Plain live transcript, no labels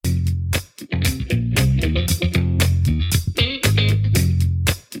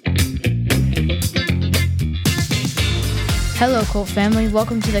Hello, Colt family.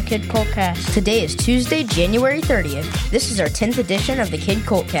 Welcome to the Kid Coltcast. Today is Tuesday, January 30th. This is our 10th edition of the Kid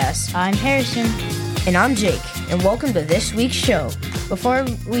Coltcast. I'm Harrison. And I'm Jake, and welcome to this week's show. Before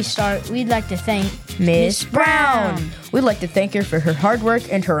we start, we'd like to thank Miss Brown. We'd like to thank her for her hard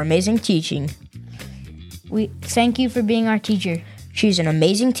work and her amazing teaching. We thank you for being our teacher. She's an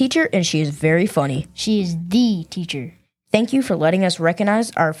amazing teacher, and she is very funny. She is the teacher. Thank you for letting us recognize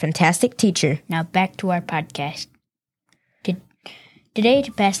our fantastic teacher. Now back to our podcast. Today,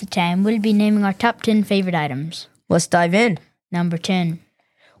 to pass the time, we'll be naming our top 10 favorite items. Let's dive in. Number 10.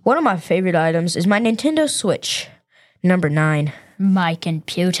 One of my favorite items is my Nintendo Switch. Number 9. My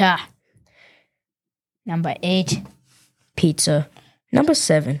computer. Number 8. Pizza. Number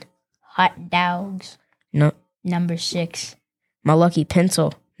 7. Hot dogs. No. Number 6. My lucky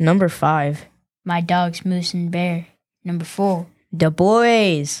pencil. Number 5. My dogs, Moose and Bear. Number 4. The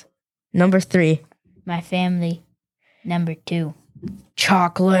boys. Number 3. My family. Number 2.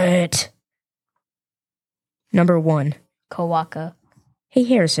 Chocolate. Number 1. Kawaka. Hey,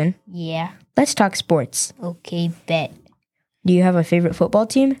 Harrison. Yeah. Let's talk sports. Okay, bet. Do you have a favorite football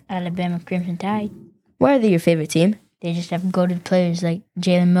team? Alabama Crimson Tide. Why are they your favorite team? They just have goated players like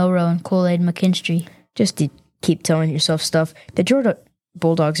Jalen Milroe and Kool-Aid McKinstry. Just to keep telling yourself stuff. The Georgia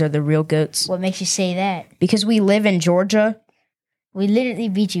Bulldogs are the real goats. What makes you say that? Because we live in Georgia. We literally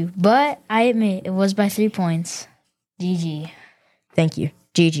beat you, but I admit it was by 3 points. GG. Thank you.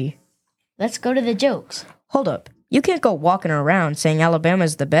 GG. Let's go to the jokes. Hold up. You can't go walking around saying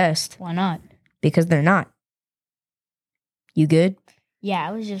Alabama's the best. Why not? Because they're not. You good? Yeah,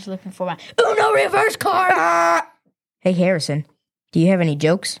 I was just looking for my Uno reverse card. Hey, Harrison. Do you have any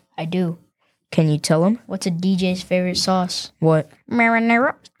jokes? I do. Can you tell them? What's a DJ's favorite sauce? What?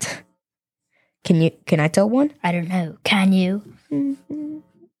 Marinara. Can I tell one? I don't know. Can you?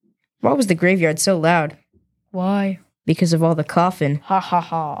 Why was the graveyard so loud? Why? Because of all the coughing. Ha ha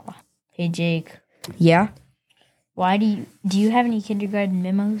ha. Hey, Jake. Yeah? Why do you have any kindergarten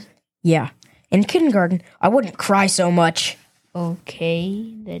memos? Yeah. In kindergarten, I wouldn't cry so much.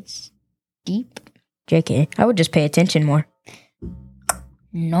 Okay, that's deep. JK, I would just pay attention more.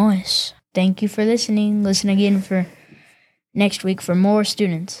 Nice. Thank you for listening. Listen again for next week for more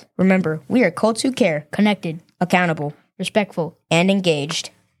students. Remember, we are Colts who care, Connected, accountable, respectful, and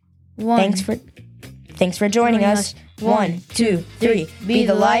engaged. Thanks for joining us. 1, 2, 3. Be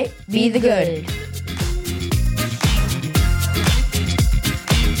the light, be the good.